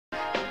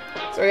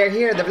So we are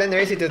here at the Blender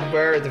Institute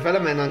where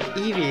development on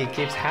Eevee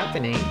keeps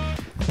happening.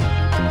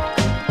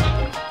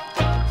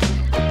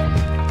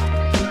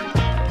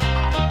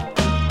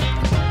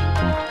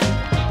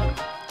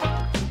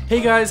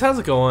 Hey guys, how's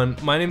it going?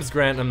 My name is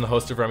Grant and I'm the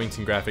host of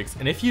Remington Graphics,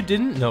 and if you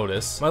didn't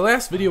notice, my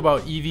last video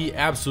about Eevee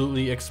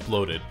absolutely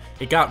exploded.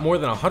 It got more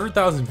than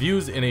 100,000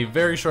 views in a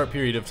very short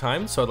period of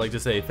time, so I'd like to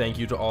say thank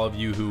you to all of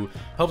you who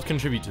helped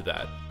contribute to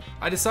that.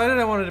 I decided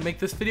I wanted to make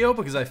this video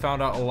because I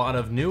found out a lot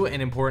of new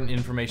and important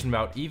information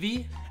about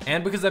Eevee,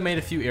 and because I made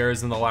a few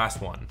errors in the last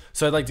one.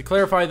 So I'd like to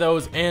clarify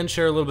those and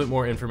share a little bit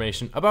more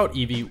information about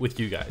Eevee with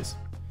you guys.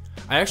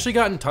 I actually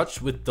got in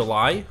touch with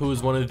Delay, who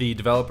is one of the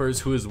developers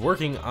who is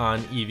working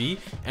on Eevee,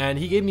 and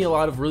he gave me a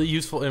lot of really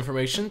useful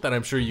information that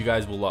I'm sure you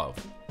guys will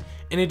love.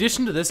 In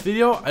addition to this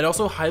video, I'd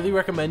also highly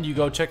recommend you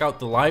go check out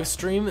the live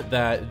stream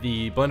that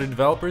the Blender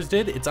developers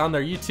did. It's on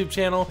their YouTube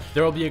channel.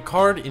 There will be a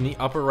card in the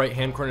upper right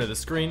hand corner of the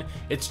screen.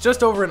 It's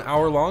just over an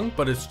hour long,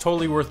 but it's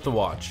totally worth the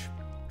watch.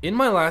 In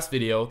my last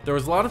video, there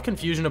was a lot of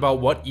confusion about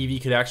what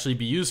Eevee could actually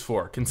be used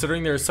for,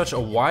 considering there is such a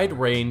wide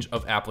range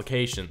of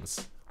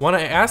applications. When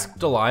I asked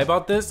Delay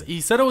about this, he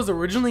said it was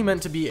originally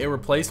meant to be a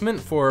replacement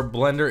for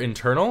Blender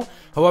Internal.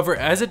 However,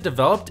 as it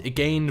developed, it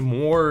gained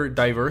more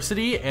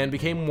diversity and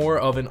became more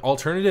of an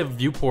alternative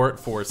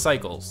viewport for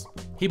cycles.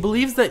 He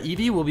believes that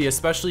Eevee will be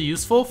especially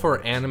useful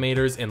for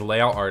animators and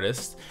layout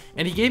artists,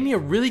 and he gave me a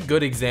really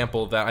good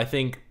example that I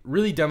think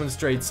really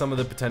demonstrates some of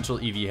the potential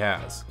Eevee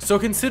has. So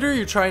consider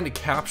you're trying to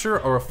capture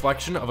a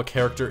reflection of a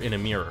character in a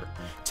mirror.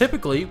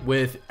 Typically,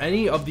 with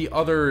any of the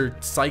other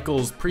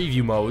cycles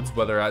preview modes,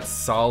 whether that's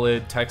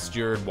solid,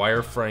 textured,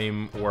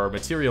 wireframe, or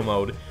material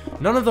mode,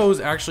 none of those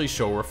actually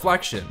show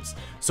reflections.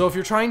 So if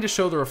you're trying to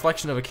show the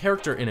reflection of a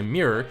character in a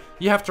mirror,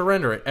 you have to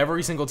render it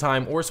every single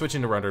time or switch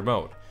into rendered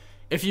mode.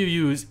 If you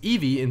use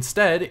Eevee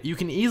instead, you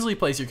can easily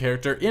place your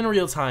character in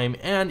real time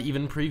and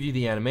even preview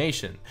the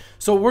animation.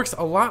 So it works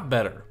a lot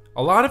better.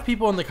 A lot of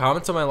people in the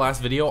comments on my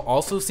last video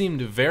also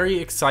seemed very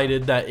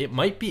excited that it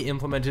might be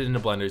implemented into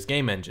Blender's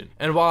game engine.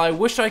 And while I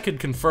wish I could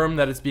confirm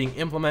that it's being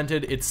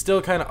implemented, it's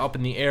still kind of up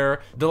in the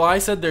air.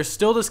 Delay said they're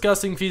still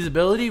discussing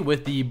feasibility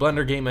with the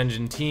Blender game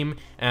engine team,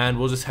 and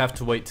we'll just have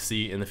to wait to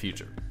see in the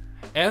future.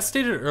 As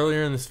stated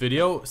earlier in this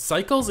video,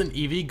 cycles and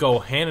Eevee go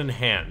hand in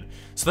hand,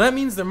 so that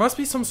means there must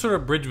be some sort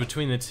of bridge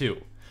between the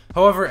two.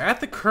 However, at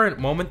the current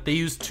moment, they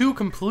use two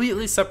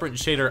completely separate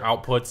shader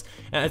outputs,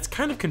 and it's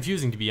kind of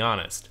confusing to be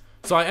honest.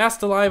 So I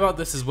asked Delay about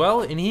this as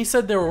well, and he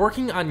said they were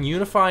working on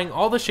unifying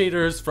all the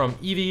shaders from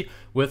Eevee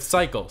with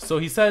Cycle. So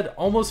he said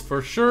almost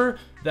for sure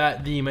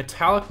that the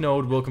metallic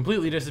node will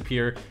completely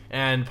disappear,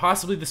 and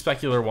possibly the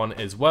specular one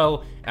as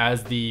well,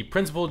 as the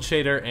principled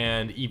shader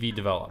and Eevee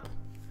develop.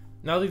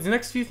 Now these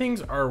next few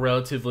things are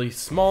relatively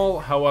small,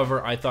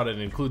 however I thought I'd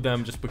include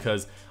them just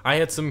because I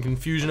had some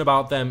confusion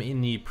about them in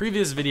the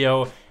previous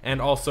video,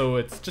 and also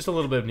it's just a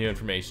little bit of new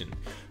information.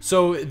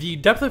 So the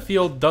depth of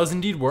field does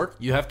indeed work.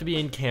 You have to be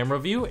in camera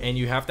view and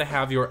you have to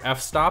have your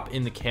f-stop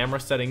in the camera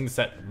settings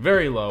set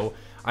very low.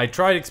 I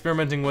tried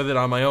experimenting with it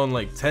on my own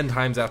like 10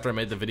 times after I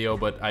made the video,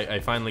 but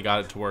I finally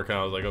got it to work and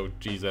I was like, oh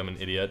geez, I'm an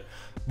idiot.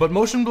 But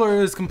motion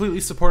blur is completely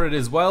supported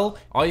as well.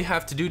 All you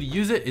have to do to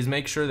use it is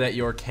make sure that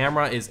your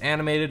camera is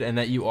animated and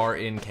that you are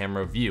in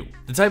camera view.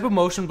 The type of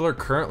motion blur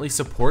currently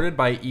supported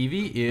by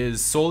Eevee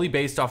is solely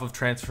based off of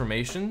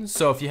transformation.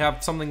 So if you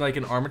have something like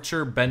an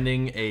armature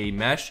bending a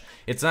mesh,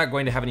 it's not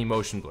going to have any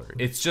motion blur.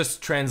 It's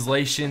just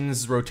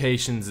translations,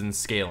 rotations, and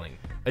scaling.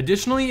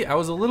 Additionally, I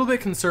was a little bit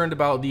concerned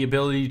about the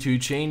ability to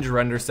change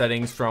render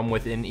settings from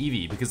within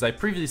Eevee because I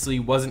previously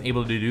wasn't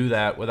able to do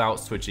that without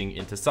switching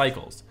into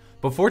cycles.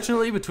 But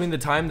fortunately, between the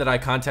time that I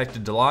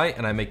contacted Delay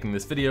and I'm making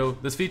this video,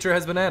 this feature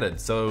has been added,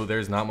 so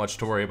there's not much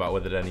to worry about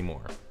with it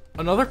anymore.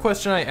 Another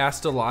question I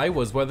asked Delay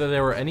was whether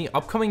there were any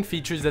upcoming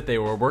features that they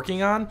were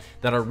working on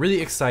that are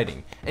really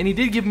exciting, and he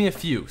did give me a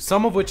few,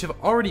 some of which have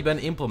already been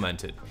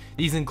implemented.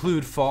 These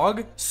include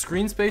fog,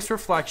 screen space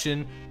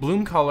reflection,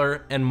 bloom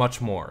color, and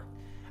much more.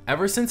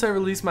 Ever since I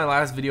released my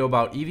last video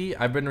about Eevee,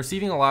 I've been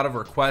receiving a lot of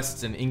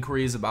requests and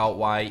inquiries about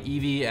why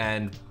Eevee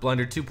and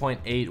Blender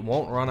 2.8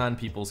 won't run on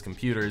people's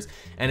computers,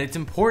 and it's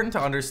important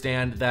to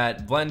understand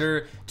that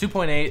Blender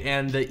 2.8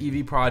 and the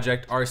Eevee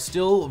project are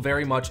still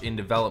very much in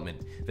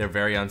development. They're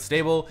very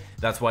unstable.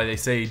 That's why they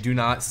say do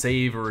not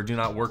save or do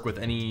not work with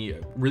any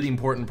really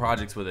important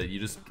projects with it.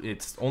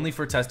 It's only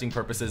for testing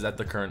purposes at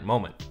the current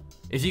moment.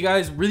 If you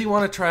guys really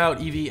want to try out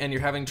Eevee and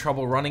you're having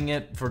trouble running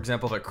it, for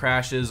example if it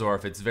crashes or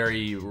if it's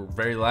very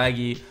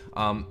laggy,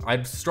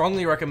 I'd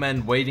strongly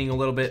recommend waiting a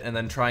little bit and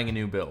then trying a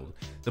new build.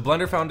 The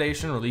Blender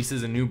Foundation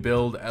releases a new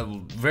build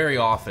very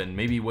often,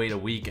 maybe wait a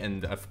week,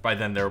 and by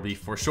then there will be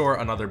for sure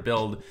another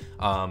build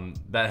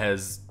that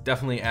has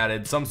definitely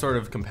added some sort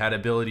of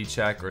compatibility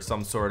check or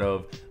some sort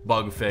of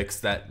bug fix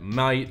that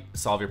might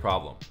solve your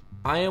problem.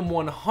 I am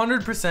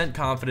 100%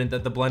 confident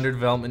that the Blender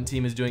development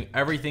team is doing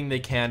everything they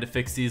can to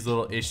fix these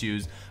little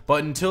issues,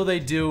 but until they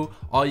do,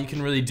 all you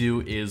can really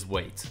do is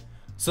wait.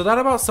 So that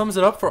about sums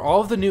it up for all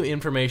of the new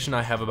information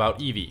I have about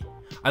Eevee.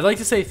 I'd like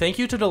to say thank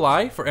you to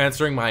Delay for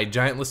answering my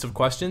giant list of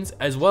questions,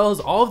 as well as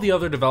all of the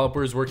other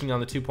developers working on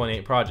the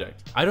 2.8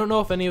 project. I don't know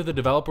if any of the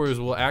developers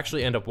will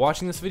actually end up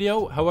watching this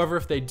video, however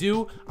if they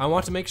do, I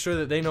want to make sure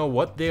that they know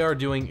what they are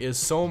doing is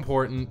so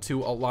important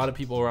to a lot of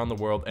people around the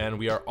world, and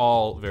we are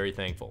all very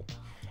thankful.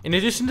 In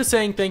addition to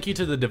saying thank you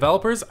to the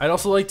developers, I'd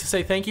also like to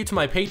say thank you to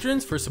my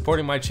patrons for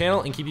supporting my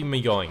channel and keeping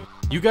me going.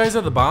 You guys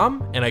are the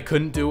bomb, and I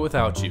couldn't do it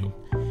without you.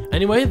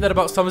 Anyway, that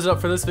about sums it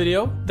up for this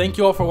video. Thank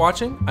you all for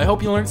watching. I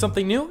hope you learned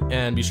something new,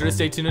 and be sure to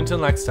stay tuned until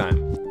next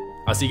time.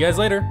 I'll see you guys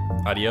later.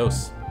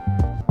 Adios.